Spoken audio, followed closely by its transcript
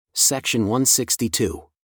Section 162.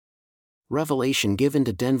 Revelation given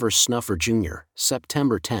to Denver Snuffer Jr.,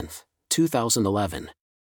 September 10, 2011.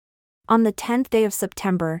 On the 10th day of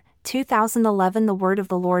September, 2011, the word of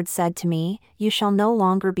the Lord said to me, "You shall no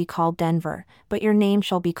longer be called Denver, but your name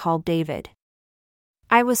shall be called David."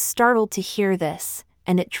 I was startled to hear this,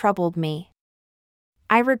 and it troubled me.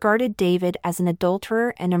 I regarded David as an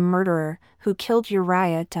adulterer and a murderer who killed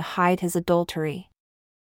Uriah to hide his adultery.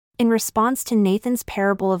 In response to Nathan's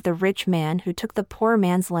parable of the rich man who took the poor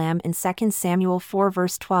man's lamb in 2 Samuel 4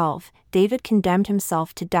 verse 12, David condemned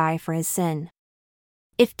himself to die for his sin.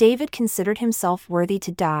 If David considered himself worthy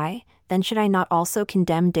to die, then should I not also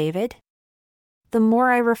condemn David? The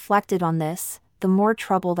more I reflected on this, the more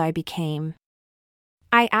troubled I became.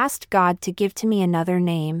 I asked God to give to me another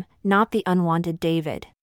name, not the unwanted David.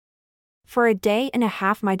 For a day and a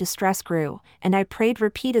half my distress grew, and I prayed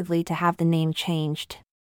repeatedly to have the name changed.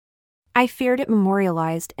 I feared it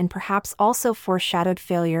memorialized and perhaps also foreshadowed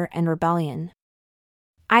failure and rebellion.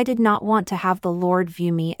 I did not want to have the Lord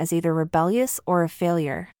view me as either rebellious or a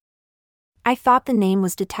failure. I thought the name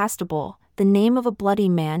was detestable, the name of a bloody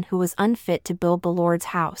man who was unfit to build the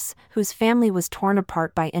Lord's house, whose family was torn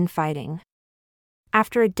apart by infighting.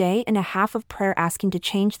 After a day and a half of prayer asking to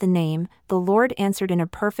change the name, the Lord answered in a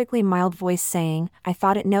perfectly mild voice saying, "I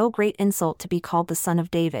thought it no great insult to be called the Son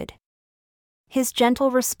of David." His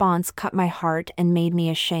gentle response cut my heart and made me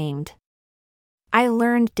ashamed. I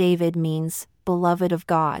learned David means, beloved of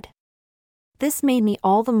God. This made me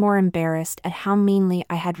all the more embarrassed at how meanly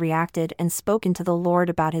I had reacted and spoken to the Lord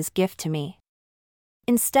about his gift to me.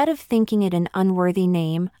 Instead of thinking it an unworthy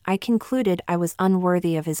name, I concluded I was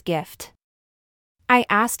unworthy of his gift. I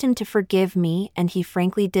asked him to forgive me, and he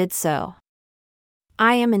frankly did so.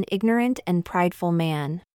 I am an ignorant and prideful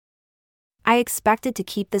man. I expected to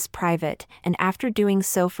keep this private, and after doing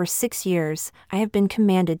so for 6 years, I have been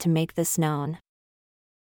commanded to make this known.